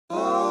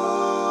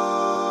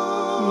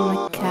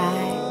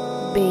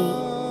Makai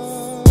Beats.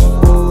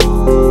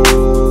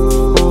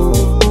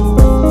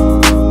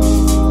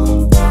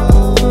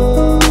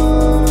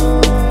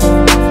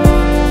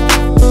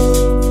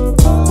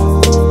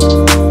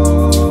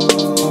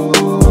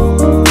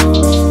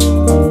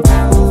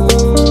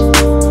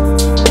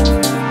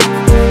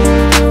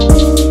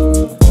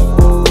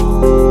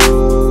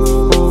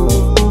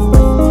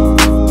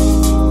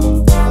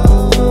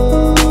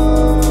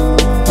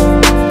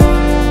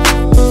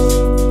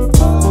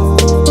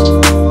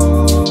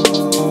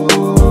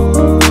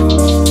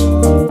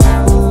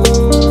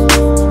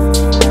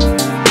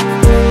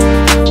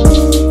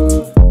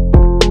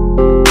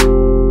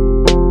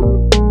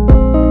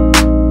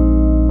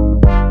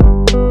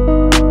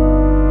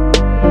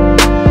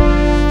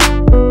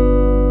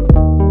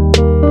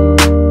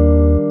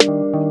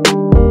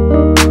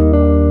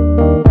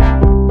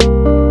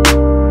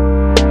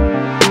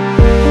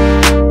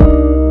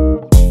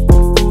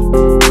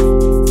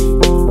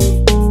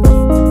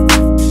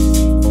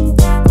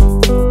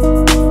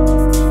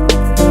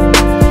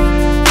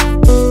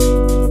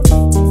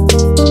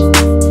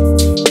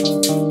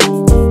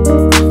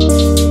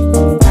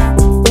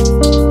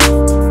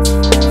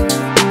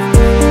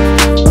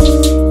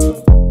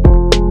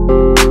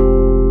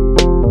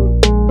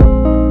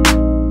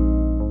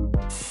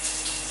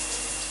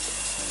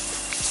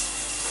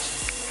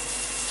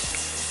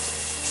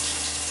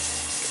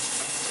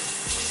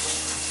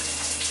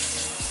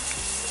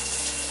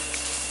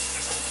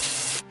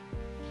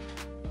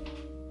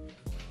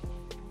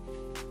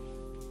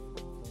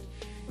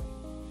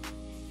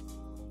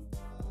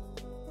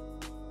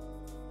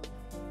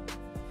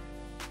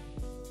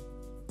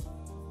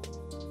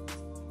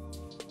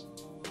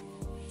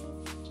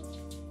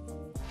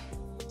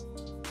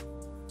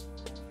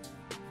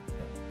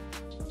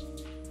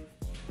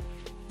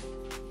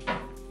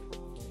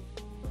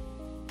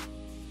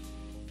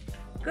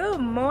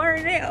 Good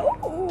morning.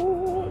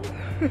 Ooh.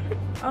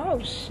 Oh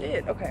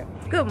shit. Okay.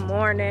 Good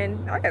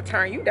morning. I gotta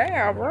turn you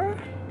down, bro.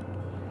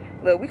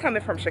 Look, we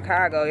coming from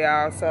Chicago,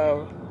 y'all.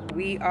 So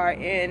we are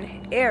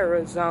in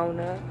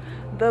Arizona,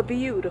 the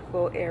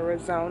beautiful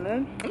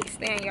Arizona. Let me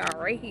stand y'all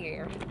right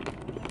here.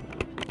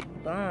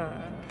 Boom,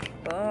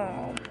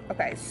 boom.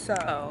 Okay,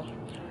 so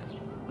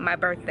my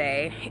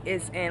birthday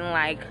is in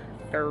like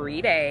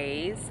 3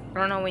 days. I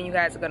don't know when you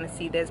guys are gonna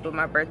see this, but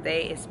my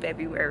birthday is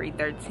February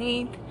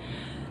 13th.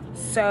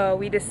 So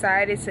we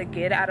decided to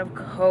get out of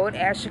cold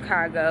ass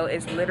Chicago.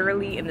 It's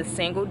literally in the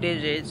single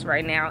digits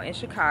right now in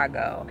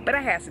Chicago. But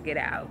I had to get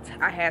out.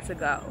 I had to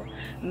go.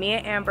 Me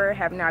and Amber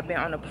have not been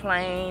on a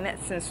plane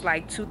since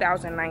like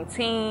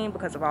 2019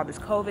 because of all this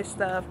COVID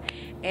stuff.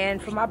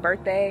 And for my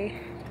birthday,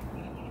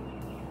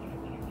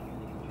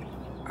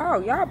 oh,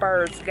 y'all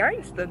birds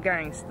gangster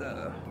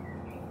gangster.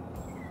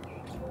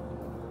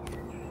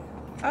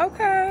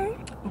 Okay.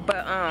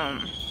 But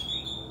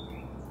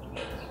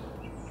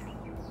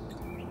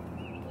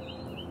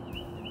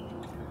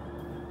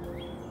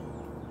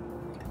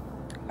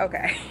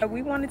okay,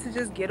 we wanted to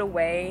just get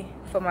away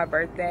for my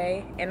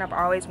birthday, and I've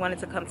always wanted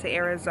to come to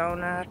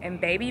Arizona, and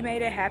baby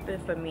made it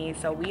happen for me.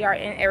 So we are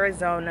in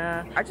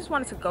Arizona. I just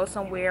wanted to go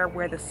somewhere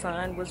where the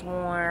sun was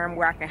warm,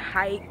 where I can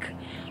hike,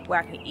 where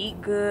I can eat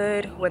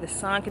good, where the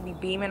sun can be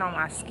beaming on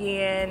my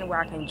skin, where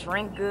I can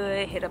drink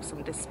good, hit up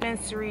some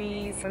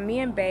dispensaries. When me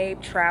and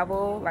babe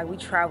travel, like we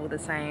travel the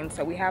same,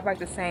 so we have like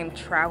the same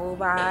travel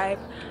vibe.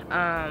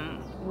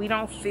 We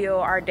don't fill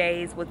our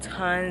days with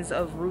tons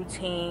of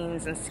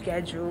routines and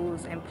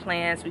schedules and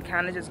plans. We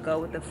kind of just go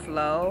with the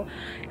flow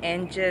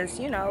and just,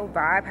 you know,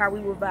 vibe how we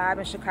would vibe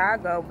in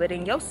Chicago, but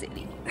in your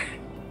city.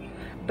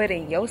 But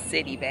in your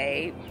city,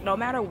 babe. No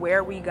matter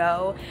where we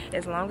go,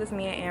 as long as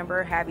me and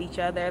Amber have each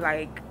other,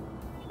 like,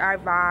 our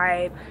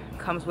vibe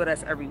comes with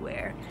us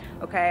everywhere.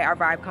 Okay, our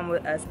vibe comes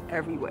with us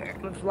everywhere.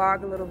 I'm gonna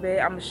vlog a little bit.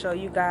 I'm gonna show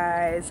you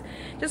guys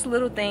just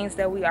little things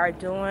that we are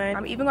doing.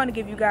 I'm even gonna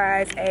give you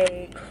guys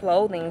a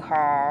clothing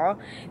haul.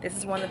 This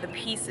is one of the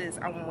pieces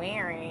I'm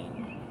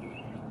wearing.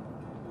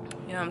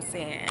 You know what I'm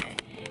saying?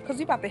 Because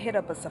we about to hit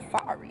up a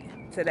safari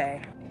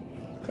today.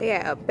 They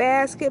got a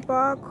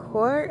basketball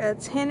court, a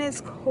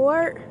tennis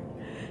court.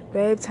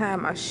 Babe,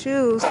 tying my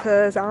shoes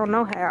because I don't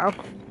know how.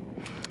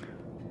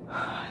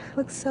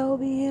 Looks so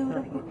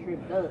beautiful.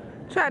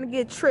 Trying to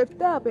get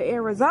tripped up at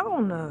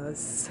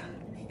Arizona's.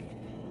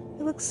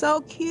 It looks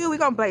so cute. We're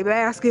gonna play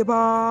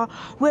basketball.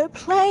 We're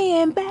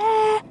playing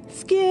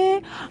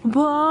basketball.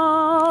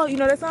 You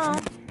know that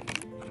song?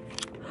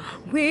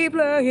 We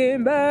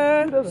playing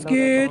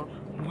basketball.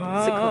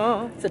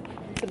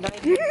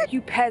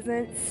 You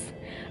peasants.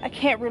 I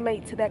can't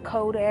relate to that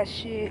cold ass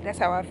shit. That's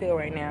how I feel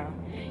right now.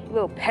 You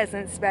little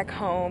peasants back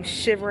home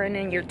shivering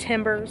in your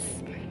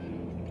timbers.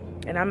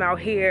 And I'm out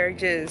here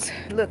just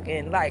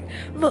looking like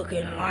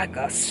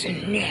a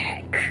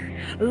snack,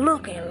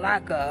 looking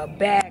like a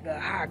bag of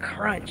hot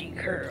crunchy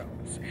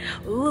curls,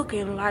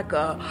 looking like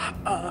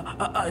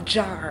a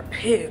jar of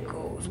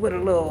pickles with a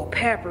little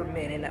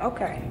peppermint in it.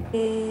 Okay.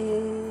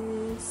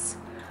 Is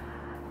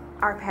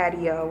our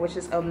patio, which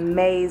is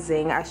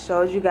amazing. I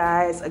showed you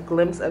guys a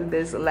glimpse of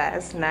this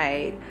last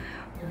night,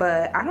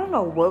 but I don't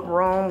know what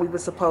room we were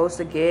supposed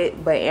to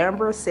get. But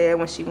Amber said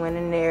when she went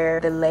in there,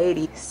 the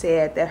lady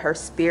said that her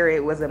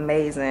spirit was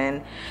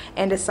amazing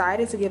and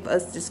decided to give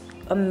us this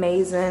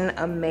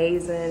amazing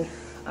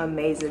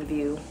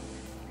view.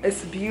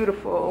 It's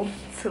beautiful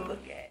to look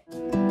at.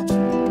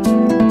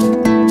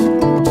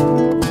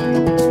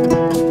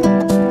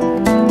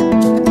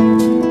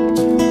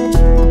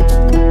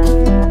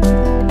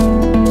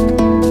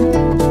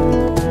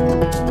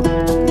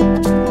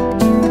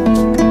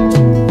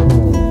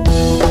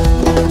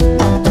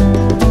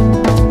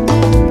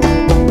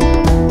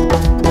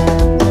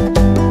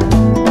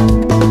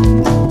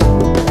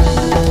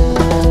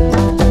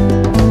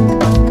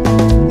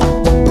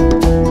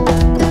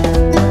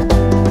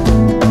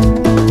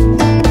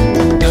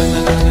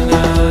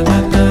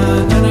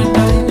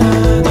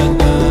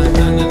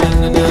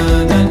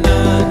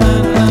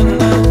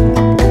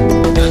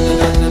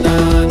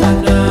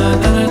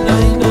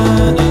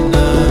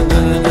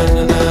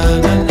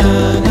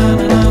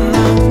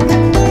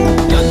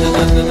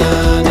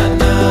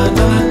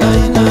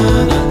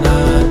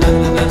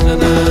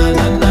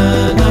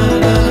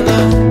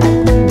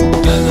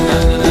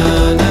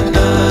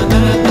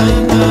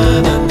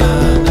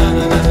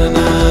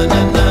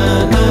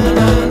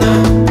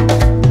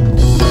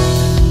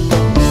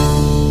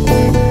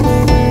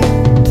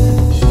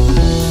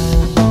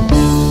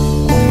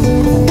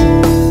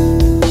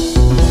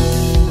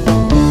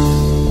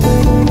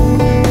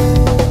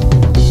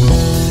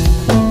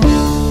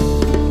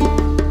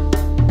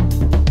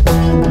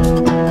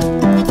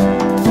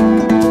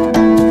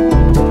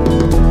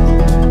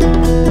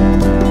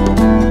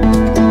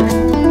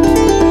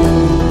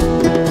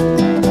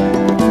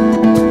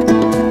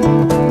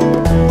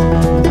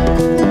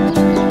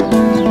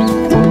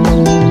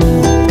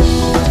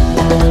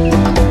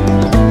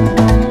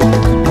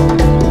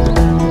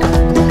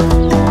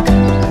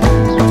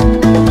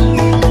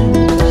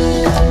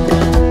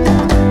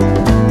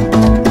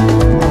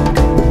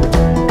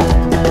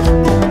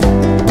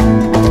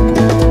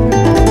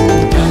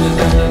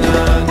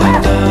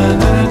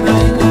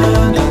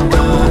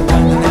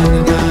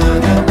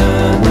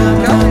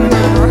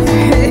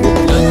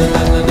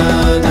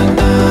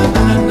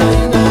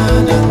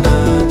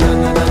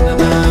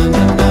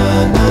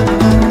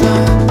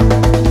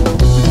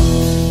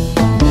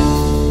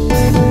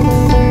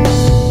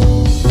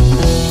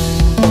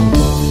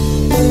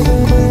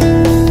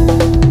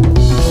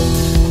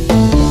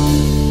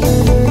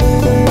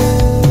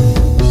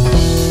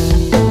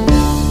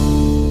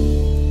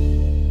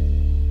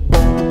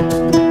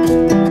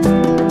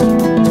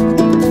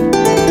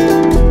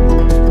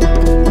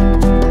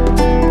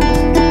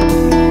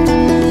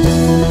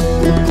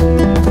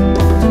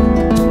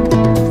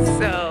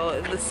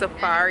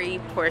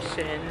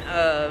 Portion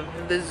of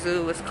the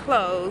zoo is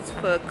closed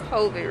for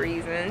COVID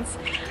reasons,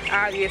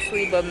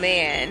 obviously, but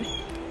man,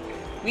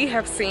 we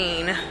have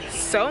seen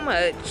so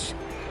much.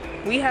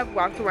 We have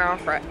walked around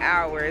for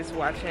hours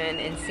watching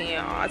and seeing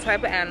all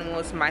type of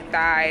animals. My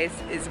thighs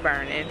is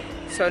burning,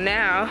 so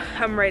now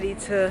I'm ready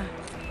to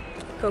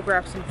go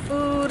grab some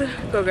food,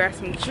 go grab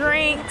some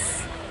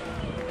drinks.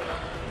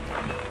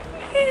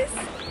 Yes.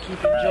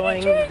 Keep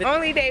enjoying the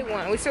only day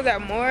one. We still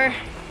got more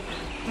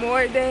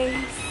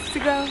days to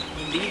go.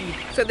 Indeed.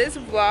 So this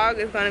vlog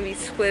is gonna be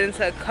split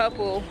into a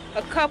couple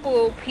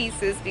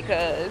pieces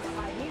because,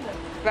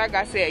 like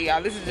I said,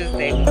 y'all, this is just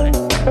day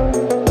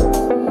one.